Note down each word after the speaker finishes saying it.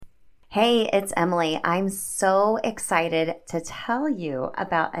Hey, it's Emily. I'm so excited to tell you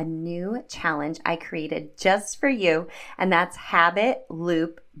about a new challenge I created just for you, and that's Habit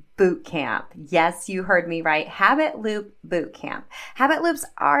Loop Bootcamp. Yes, you heard me right. Habit Loop Bootcamp. Habit loops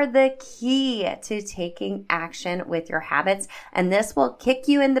are the key to taking action with your habits, and this will kick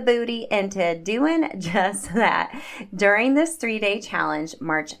you in the booty into doing just that. During this 3-day challenge,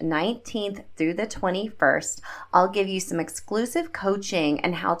 March 19th through the 21st, I'll give you some exclusive coaching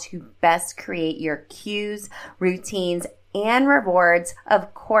and how to best create your cues, routines, and rewards,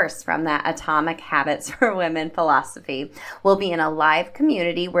 of course, from that Atomic Habits for Women philosophy. We'll be in a live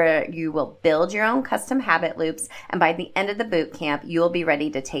community where you will build your own custom habit loops, and by the end of the boot camp, you will be ready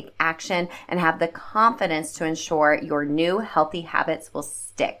to take action and have the confidence to ensure your new healthy habits will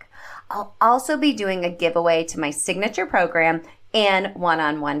stick. I'll also be doing a giveaway to my signature program and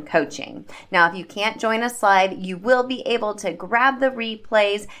one-on-one coaching. Now, if you can't join us live, you will be able to grab the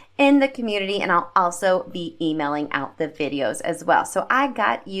replays in the community, and I'll also be emailing out the videos as well. So I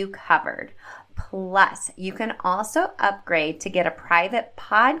got you covered. Plus, you can also upgrade to get a private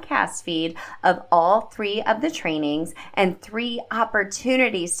podcast feed of all 3 of the trainings and 3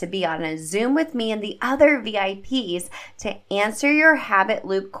 opportunities to be on a Zoom with me and the other VIPs to answer your habit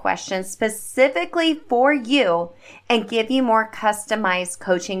loop questions specifically for you and give you more customized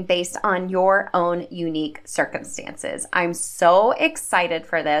coaching based on your own unique circumstances. I'm so excited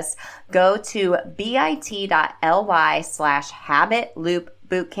for this. Go to bit.ly/habit loop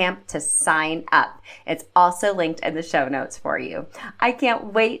bootcamp to sign up. It's also linked in the show notes for you. I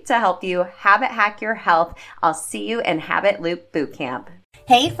can't wait to help you habit hack your health. I'll see you in Habit Loop Bootcamp.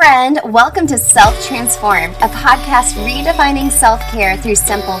 Hey friend, welcome to Self Transformed, a podcast redefining self-care through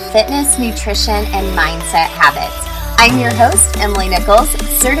simple fitness, nutrition, and mindset habits. I'm your host, Emily Nichols,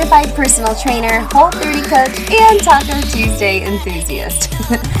 certified personal trainer, Whole30 coach, and Taco Tuesday enthusiast.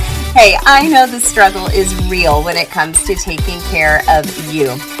 Hey, I know the struggle is real when it comes to taking care of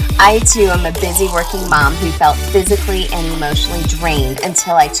you. I too am a busy working mom who felt physically and emotionally drained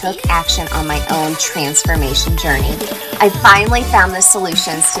until I took action on my own transformation journey. I finally found the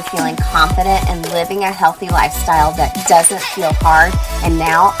solutions to feeling confident and living a healthy lifestyle that doesn't feel hard, and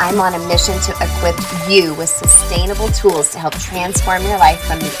now I'm on a mission to equip you with sustainable tools to help transform your life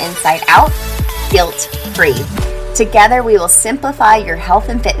from the inside out, guilt-free. Together, we will simplify your health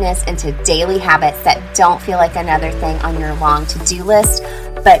and fitness into daily habits that don't feel like another thing on your long to-do list,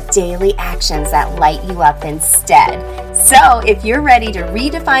 but daily actions that light you up instead. So, if you're ready to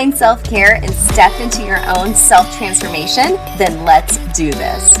redefine self-care and step into your own self-transformation, then let's do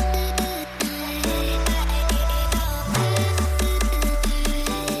this.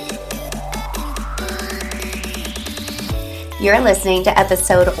 You're listening to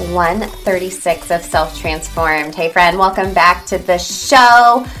episode 136 of Self Transformed. Hey friend, welcome back to the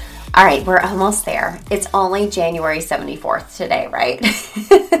show. All right, we're almost there. It's only January 74th today, right?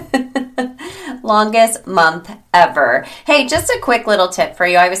 Longest month ever. Hey, just a quick little tip for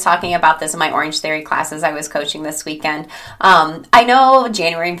you. I was talking about this in my Orange Theory classes I was coaching this weekend. I know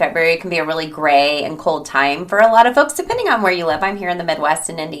January and February can be a really gray and cold time for a lot of folks, depending on where you live. I'm here in the Midwest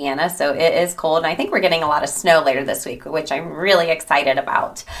in Indiana, so it is cold, and I think we're getting a lot of snow later this week, which I'm really excited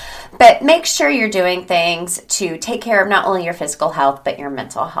about. But make sure you're doing things to take care of not only your physical health, but your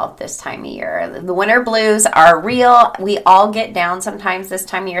mental health this time of year. The winter blues are real. We all get down sometimes this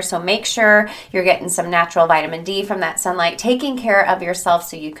time of year, so make sure you're getting some natural vitamin D from that sunlight, taking care of yourself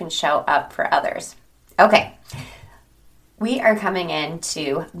so you can show up for others. Okay, we are coming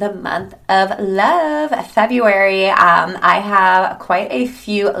into the month of love, February. I have quite a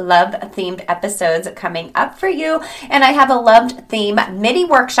few love-themed episodes coming up for you, and I have a loved theme mini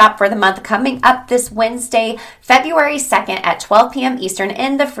workshop for the month coming up this Wednesday, February 2nd at 12 p.m. Eastern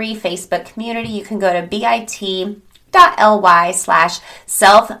in the free Facebook community. You can go to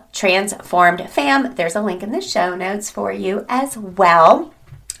bit.ly/self-transformed-fam. There's a link in the show notes for you as well.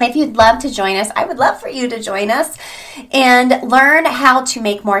 If you'd love to join us, I would love for you to join us and learn how to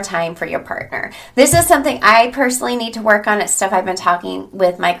make more time for your partner. This is something I personally need to work on. It's stuff I've been talking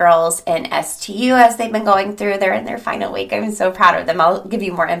with my girls in STU as they've been going through. They're in their final week. I'm so proud of them. I'll give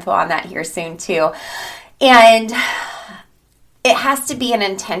you more info on that here soon too. And it has to be an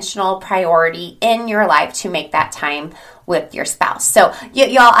intentional priority in your life to make that time with your spouse. So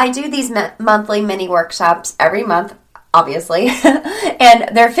y'all, I do these monthly mini workshops every month, obviously,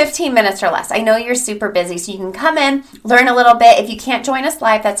 and they're 15 minutes or less. I know you're super busy, so you can come in, learn a little bit. If you can't join us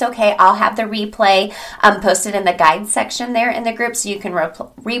live, that's okay. I'll have the replay posted in the guide section there in the group, so you can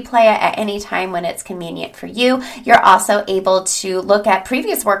replay it at any time when it's convenient for you. You're also able to look at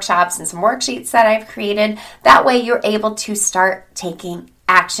previous workshops and some worksheets that I've created. That way you're able to start taking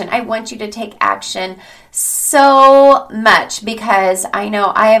action. I want you to take action so much, because I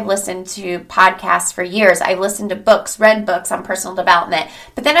know I have listened to podcasts for years. I've listened to books, read books on personal development,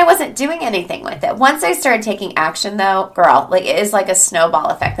 but then I wasn't doing anything with it. Once I started taking action though, girl, like it is like a snowball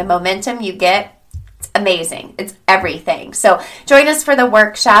effect. The momentum you get, it's amazing. It's everything. So join us for the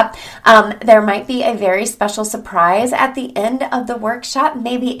workshop. There might be a very special surprise at the end of the workshop,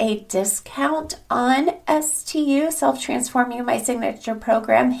 maybe a discount on STU, Self Transform You, my signature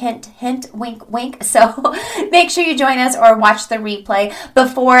program. Hint, hint, wink, wink. So make sure you join us or watch the replay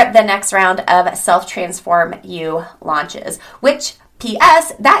before the next round of Self Transform You launches, which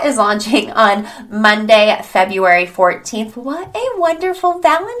P.S. that is launching on Monday, February 14th. What a wonderful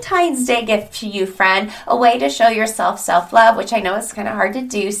Valentine's Day gift to you, friend. A way to show yourself self-love, which I know is kind of hard to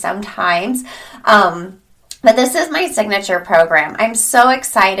do sometimes. But this is my signature program. I'm so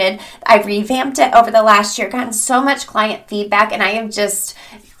excited. I've revamped it over the last year, gotten so much client feedback, and I have just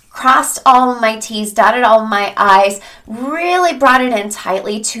crossed all of my T's, dotted all of my I's, really brought it in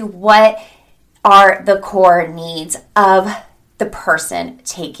tightly to what are the core needs of the person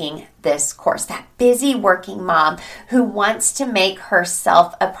taking this course, that busy working mom who wants to make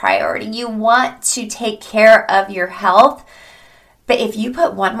herself a priority. You want to take care of your health, but if you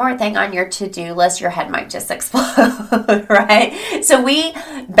put one more thing on your to-do list, your head might just explode, right? So we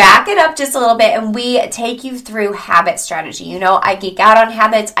back it up just a little bit and we take you through habit strategy. You know, I geek out on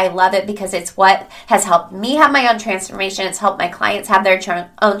habits. I love it because it's what has helped me have my own transformation. It's helped my clients have their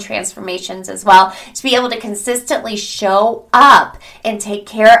own transformations as well. To be able to consistently show up and take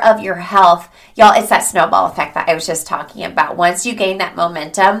care of your health. Y'all, it's that snowball effect that I was just talking about. Once you gain that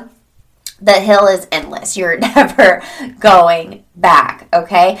momentum, the hill is endless. You're never going back,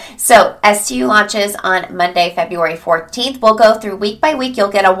 okay? So STU launches on Monday, February 14th. We'll go through week by week. You'll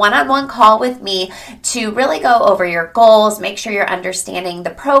get a one-on-one call with me to really go over your goals, make sure you're understanding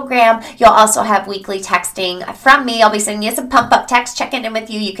the program. You'll also have weekly texting from me. I'll be sending you some pump-up text, checking in with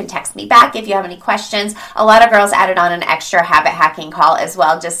you. You can text me back if you have any questions. A lot of girls added on an extra habit hacking call as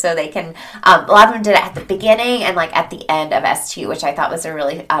well, just so they can, a lot of them did it at the beginning and like at the end of STU, which I thought was a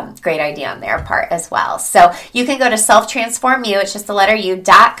really great idea on their part as well. So you can go to Self-Transform You, it's just the letter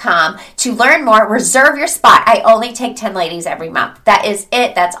U.com to learn more. Reserve your spot. I only take 10 ladies every month. That is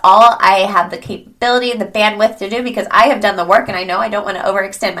it. That's all I have the capability and the bandwidth to do because I have done the work and I know I don't want to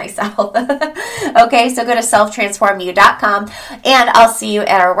overextend myself. Okay, so go to selftransformu.com and I'll see you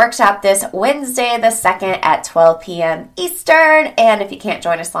at our workshop this Wednesday the 2nd at 12 p.m. Eastern. And if you can't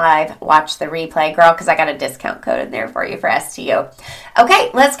join us live, watch the replay, girl, because I got a discount code in there for you for STU.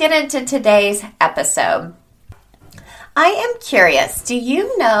 Okay, let's get into today's episode. I am curious, do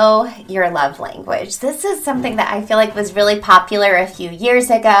you know your love language? This is something that I feel like was really popular a few years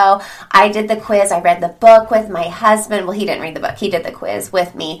ago. I did the quiz. I read the book with my husband. Well, he didn't read the book. He did the quiz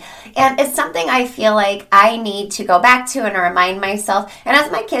with me. And it's something I feel like I need to go back to and remind myself. And as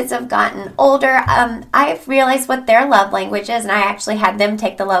my kids have gotten older, I've realized what their love language is. And I actually had them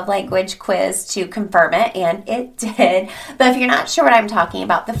take the love language quiz to confirm it. And it did. But if you're not sure what I'm talking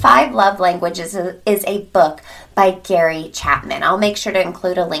about, The 5 Love Languages is a book by Gary Chapman. I'll make sure to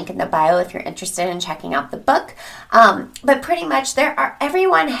include a link in the bio if you're interested in checking out the book. But pretty much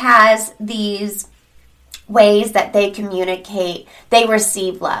everyone has these ways that they communicate, they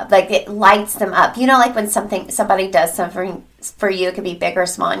receive love, like it lights them up. You know, like when somebody does something for you, it could be big or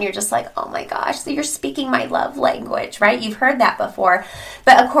small, and you're just like, oh my gosh, so you're speaking my love language, right? You've heard that before.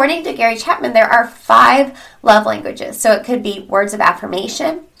 But according to Gary Chapman, there are 5 love languages. So it could be words of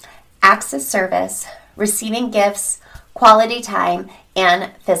affirmation, acts of service, receiving gifts, quality time,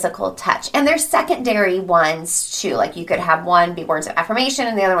 and physical touch. And there's secondary ones too. Like you could have one be words of affirmation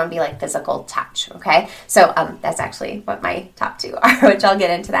and the other one be like physical touch. Okay. So that's actually what my top 2 are, which I'll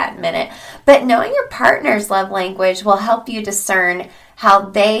get into that in a minute. But knowing your partner's love language will help you discern how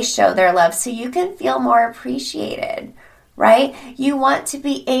they show their love so you can feel more appreciated. Right? You want to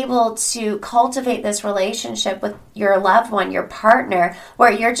be able to cultivate this relationship with your loved one, your partner,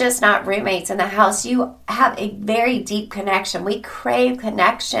 where you're just not roommates in the house. You have a very deep connection. We crave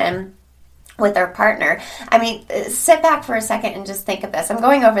connection with our partner. I mean, sit back for a second and just think of this. I'm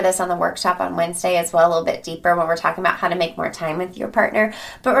going over this on the workshop on Wednesday as well, a little bit deeper when we're talking about how to make more time with your partner.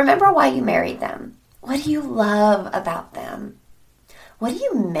 But remember why you married them. What do you love about them? What do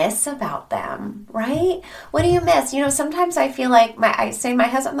you miss about them, right? What do you miss? You know, sometimes I feel like I say to my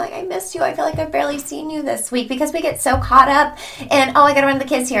husband, I'm like, I miss you. I feel like I've barely seen you this week because we get so caught up and, oh, I got to run the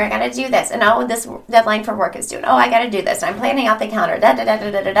kids here. I got to do this. And, oh, this deadline for work is due. Oh, I got to do this. And I'm planning out the calendar, da, da, da, da,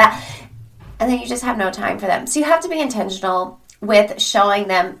 da, da, da. And then you just have no time for them. So you have to be intentional with showing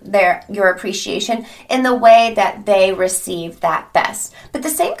them your appreciation in the way that they receive that best. But the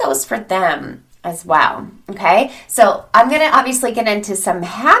same goes for them as well. Okay, so I'm going to obviously get into some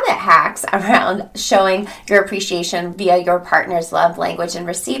habit hacks around showing your appreciation via your partner's love language and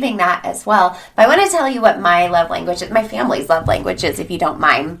receiving that as well. But I want to tell you what my love language is, my family's love language is, if you don't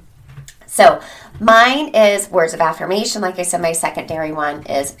mind. So mine is words of affirmation. Like I said, my secondary one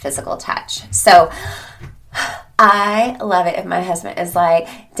is physical touch. So I love it if my husband is like,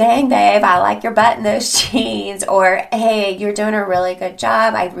 dang, babe, I like your butt in those jeans. Or, hey, you're doing a really good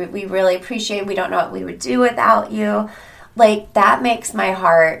job. We really appreciate it. We don't know what we would do without you. Like, that makes my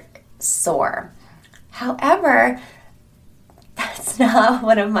heart soar. However, that's not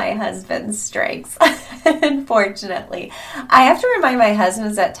one of my husband's strengths, unfortunately. I have to remind my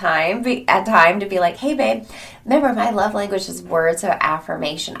husband at time to be like, hey, babe, remember my love language is words of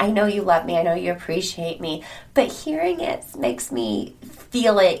affirmation. I know you love me. I know you appreciate me. But hearing it makes me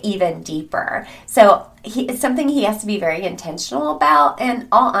feel it even deeper. So it's something he has to be very intentional about. And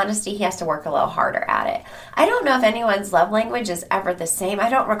all honesty, he has to work a little harder at it. I don't know if anyone's love language is ever the same. I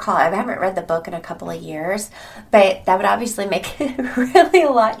don't recall. I haven't read the book in a couple of years, but that would obviously make it really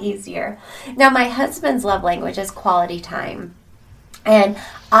a lot easier. Now, my husband's love language is quality time. And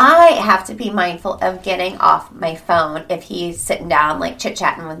I have to be mindful of getting off my phone if he's sitting down, like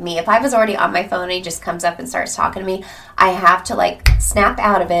chit-chatting with me. If I was already on my phone and he just comes up and starts talking to me, I have to like snap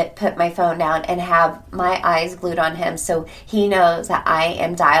out of it, put my phone down, and have my eyes glued on him so he knows that I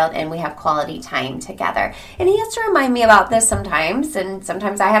am dialed and we have quality time together. And he has to remind me about this sometimes, and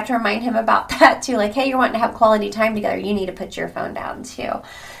sometimes I have to remind him about that too. Like, hey, you're wanting to have quality time together. You need to put your phone down too.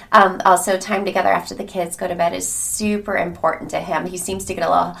 Also, time together after the kids go to bed is super important to him. He seems to get a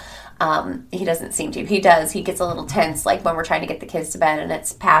little, he doesn't seem to, he does. He gets a little tense, like when we're trying to get the kids to bed and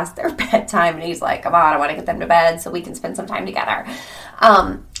it's past their bedtime and he's like, come on, I want to get them to bed so we can spend some time together.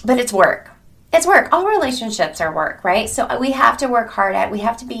 But it's work. It's work. All relationships are work, right? So we have to work hard at it. We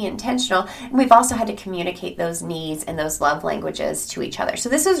have to be intentional. And we've also had to communicate those needs and those love languages to each other. So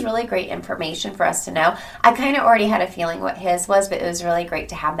this is really great information for us to know. I kind of already had a feeling what his was, but it was really great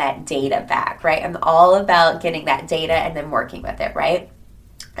to have that data back, right? I'm all about getting that data and then working with it, right?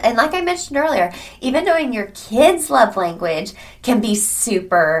 And like I mentioned earlier, even knowing your kids' love language can be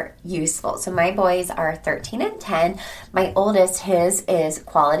super useful. So my boys are 13 and 10. My oldest, his is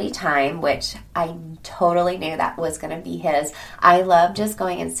quality time, which I totally knew that was going to be his. I love just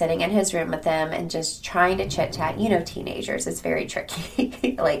going and sitting in his room with them and just trying to chit-chat. You know, teenagers, it's very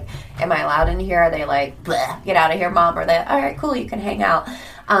tricky. Like, am I allowed in here? Are they like, bleh, get out of here, mom? Or they, all right, cool, you can hang out.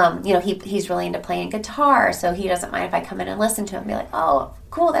 You know, he's really into playing guitar, so he doesn't mind if I come in and listen to him and be like, oh,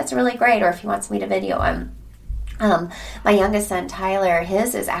 cool, that's really great. Or if he wants me to video him. My youngest son, Tyler,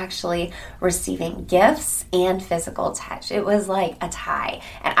 his is actually receiving gifts and physical touch. It was like a tie.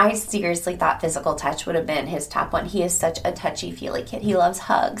 And I seriously thought physical touch would have been his top one. He is such a touchy-feely kid. He loves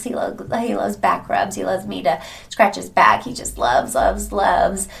hugs. He loves back rubs. He loves me to scratch his back. He just loves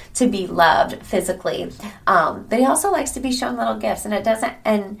to be loved physically. But he also likes to be shown little gifts. And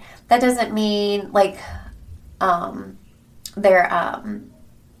that doesn't mean like they're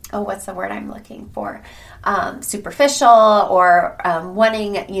what's the word I'm looking for? Superficial or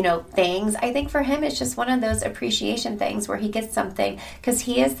wanting, you know, things. I think for him, it's just one of those appreciation things where he gets something, because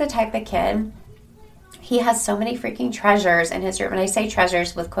he is the type of kid, he has so many freaking treasures in his room. And I say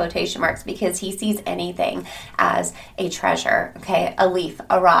treasures with quotation marks because he sees anything as a treasure, okay? A leaf,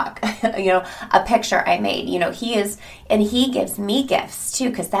 a rock, you know, a picture I made. You know, he gives me gifts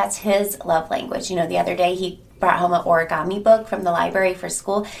too, because that's his love language. You know, the other day he brought home an origami book from the library for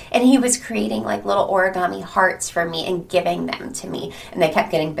school, and he was creating like little origami hearts for me and giving them to me, and they kept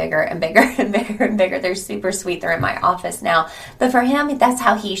getting bigger and bigger and bigger and bigger. They're super sweet. They're in my office now, but for him, that's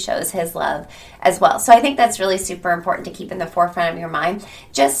how he shows his love as well. So I think that's really super important to keep in the forefront of your mind,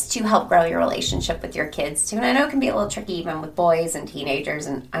 just to help grow your relationship with your kids too. And I know it can be a little tricky even with boys and teenagers,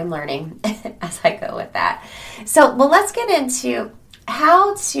 and I'm learning as I go with that. So, well, let's get into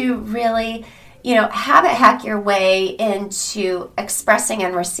how to really, you know, habit hack your way into expressing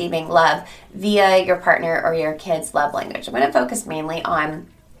and receiving love via your partner or your kid's love language. I'm going to focus mainly on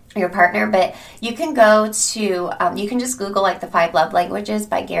your partner, but you can go to, you can just Google like the 5 love languages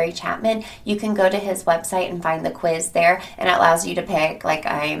by Gary Chapman. You can go to his website and find the quiz there, and it allows you to pick like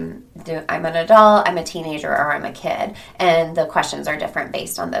I'm an adult, I'm a teenager, or I'm a kid, and the questions are different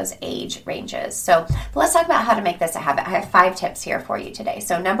based on those age ranges. So let's talk about how to make this a habit. I have 5 tips here for you today.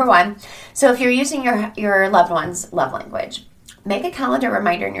 So number 1, so if you're using your loved one's love language, make a calendar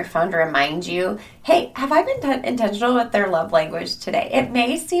reminder in your phone to remind you, hey, have I been intentional with their love language today? It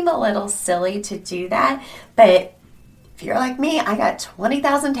may seem a little silly to do that, but if you're like me, I got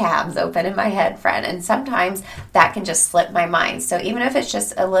 20,000 tabs open in my head, friend. And sometimes that can just slip my mind. So even if it's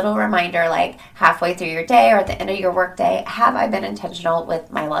just a little reminder, like halfway through your day or at the end of your work day, have I been intentional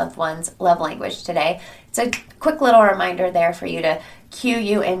with my loved one's love language today? It's a quick little reminder there for you to cue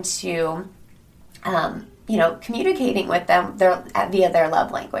you into, communicating with them via their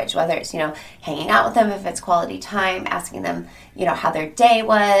love language, whether it's, hanging out with them, if it's quality time, asking them, how their day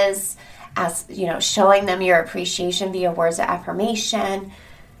was, showing them your appreciation via words of affirmation.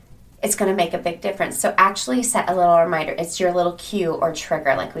 It's going to make a big difference. So actually set a little reminder. It's your little cue or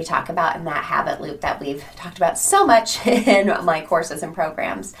trigger, like we talk about in that habit loop that we've talked about so much in my courses and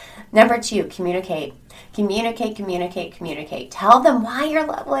programs. Number 2, communicate. Communicate. Tell them why your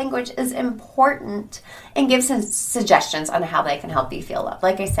love language is important and give some suggestions on how they can help you feel loved.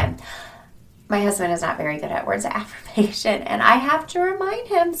 Like I said, my husband is not very good at words of affirmation, and I have to remind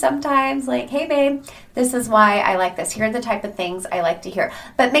him sometimes, like, hey, babe, this is why I like this. Here are the type of things I like to hear.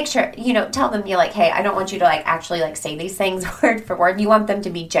 But make sure, tell them, you're like, hey, I don't want you to, actually, say these things word for word. You want them to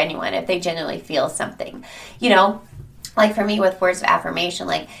be genuine if they genuinely feel something. Like for me with words of affirmation,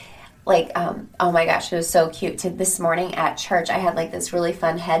 oh my gosh, it was so cute. This morning at church, I had this really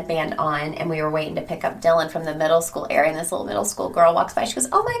fun headband on, and we were waiting to pick up Dylan from the middle school area, and this little middle school girl walks by. She goes,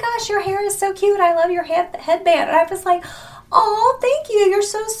 oh my gosh, your hair is so cute. I love your headband. And I was like, oh, thank you. You're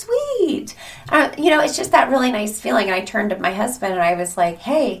so sweet. It's just that really nice feeling. And I turned to my husband and I was like,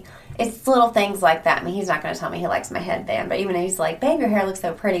 hey, it's little things like that. I mean, he's not going to tell me he likes my headband, but even if he's like, babe, your hair looks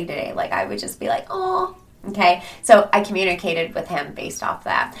so pretty today, I would just be like, oh. Okay, so I communicated with him based off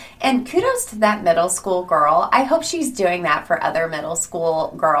that. And kudos to that middle school girl. I hope she's doing that for other middle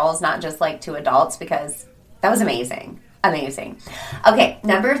school girls, not just to adults, because that was amazing. Amazing. Okay,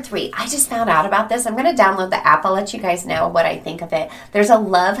 number 3. I just found out about this. I'm going to download the app. I'll let you guys know what I think of it. There's a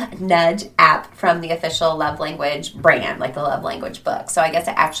Love Nudge app from the official Love Language brand, the Love Language book. So I guess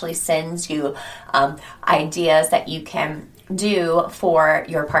it actually sends you ideas that you can do for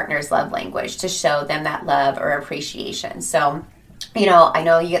your partner's love language to show them that love or appreciation. So, I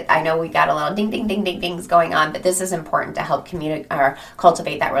know we got a little ding, ding, ding, ding, dings going on, but this is important to help communicate or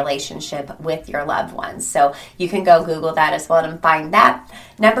cultivate that relationship with your loved ones. So you can go Google that as well and find that.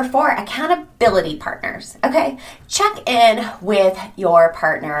 Number 4, accountability partners. Okay, check in with your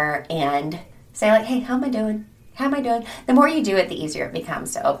partner and say hey, how am I doing? How am I doing? The more you do it, the easier it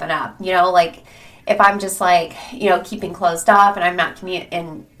becomes to open up. If I'm just keeping closed off and I'm not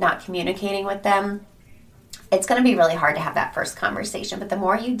communicating with them, it's going to be really hard to have that first conversation. But the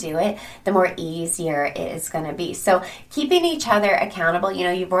more you do it, the more easier it is going to be. So keeping each other accountable,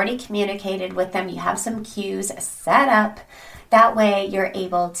 you've already communicated with them. You have some cues set up. That way you're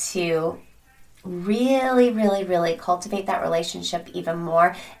able to really, really, really cultivate that relationship even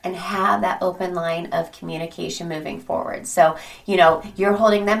more and have that open line of communication moving forward. So, you're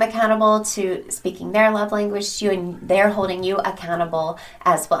holding them accountable to speaking their love language to you, and they're holding you accountable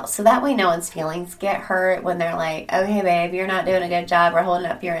as well. So that way no one's feelings get hurt when they're like, okay, babe, you're not doing a good job. We're holding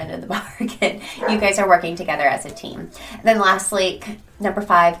up your end of the bargain. You guys are working together as a team. And then lastly, number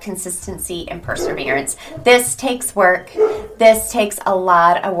 5, consistency and perseverance. This takes work. This takes a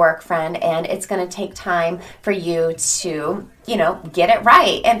lot of work, friend, and it's going to take time for you to, get it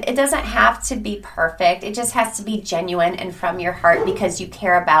right. And it doesn't have to be perfect. It just has to be genuine and from your heart because you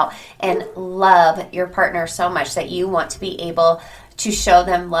care about and love your partner so much that you want to be able to show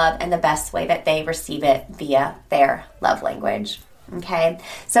them love in the best way that they receive it via their love language. Okay,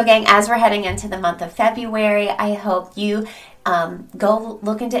 so gang, as we're heading into the month of February, I hope you go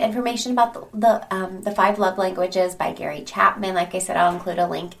look into information about the 5 love languages by Gary Chapman. Like I said, I'll include a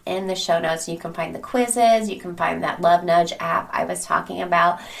link in the show notes. You can find the quizzes. You can find that Love Nudge app I was talking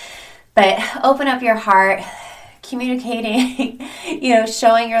about. But open up your heart, communicating,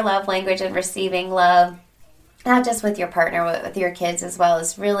 showing your love language and receiving love, not just with your partner, but with your kids as well,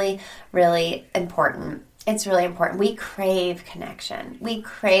 is really, really important. It's really important. We crave connection.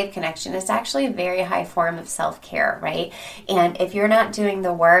 It's actually a very high form of self-care, right? And if you're not doing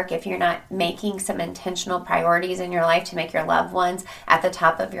the work, if you're not making some intentional priorities in your life to make your loved ones at the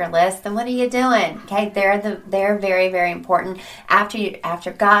top of your list, then what are you doing? Okay, they're very, very important.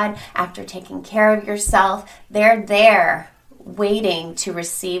 After God, after taking care of yourself, they're there waiting to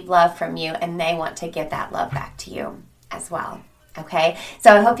receive love from you, and they want to give that love back to you as well. Okay,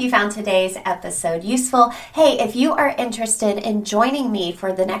 so I hope you found today's episode useful. Hey, if you are interested in joining me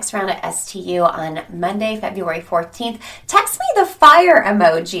for the next round at STU on Monday, February 14th, text me the fire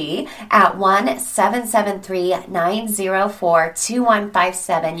emoji at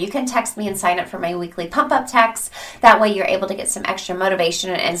 1-773-904-2157. You can text me and sign up for my weekly pump-up texts. That way you're able to get some extra motivation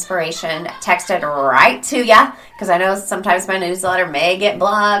and inspiration texted right to you, because I know sometimes my newsletter may get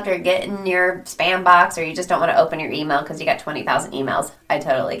blocked or get in your spam box, or you just don't want to open your email because you got 20,000 emails. I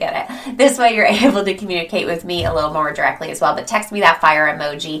totally get it. This way you're able to communicate with me a little more directly as well. But text me that fire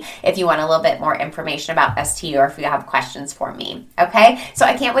emoji if you want a little bit more information about STU or if you have questions for me. Okay? So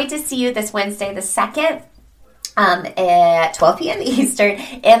I can't wait to see you this Wednesday, the 2nd. At 12 p.m. Eastern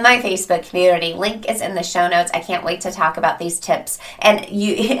in my Facebook community. Link is in the show notes. I can't wait to talk about these tips and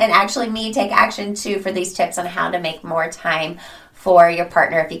actually me take action too for these tips on how to make more time for your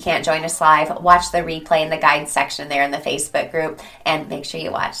partner. If you can't join us live, watch the replay in the guide section there in the Facebook group and make sure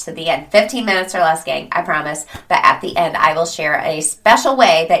you watch to the end. 15 minutes or less, gang, I promise. But at the end, I will share a special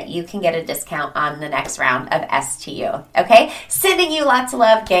way that you can get a discount on the next round of STU. Okay? Sending you lots of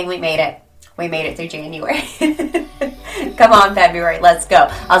love. Gang, we made it. We made it through January. Come on, February. Let's go.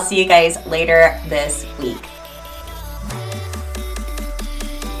 I'll see you guys later this week.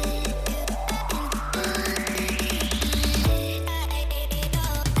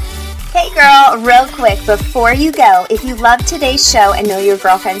 Hey girl, real quick, before you go, if you love today's show and know your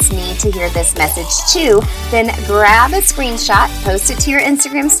girlfriends need to hear this message too, then grab a screenshot, post it to your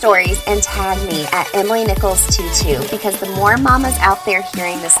Instagram stories, and tag me at EmilyNichols22, because the more mamas out there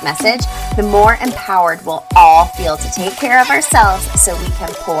hearing this message, the more empowered we'll all feel to take care of ourselves so we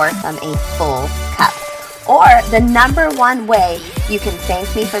can pour from a full cup. Or the number one way you can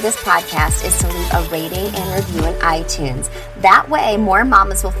thank me for this podcast is to leave a rating and review in iTunes. That way, more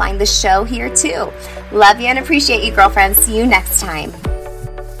mamas will find the show here too. Love you and appreciate you, girlfriends. See you next time.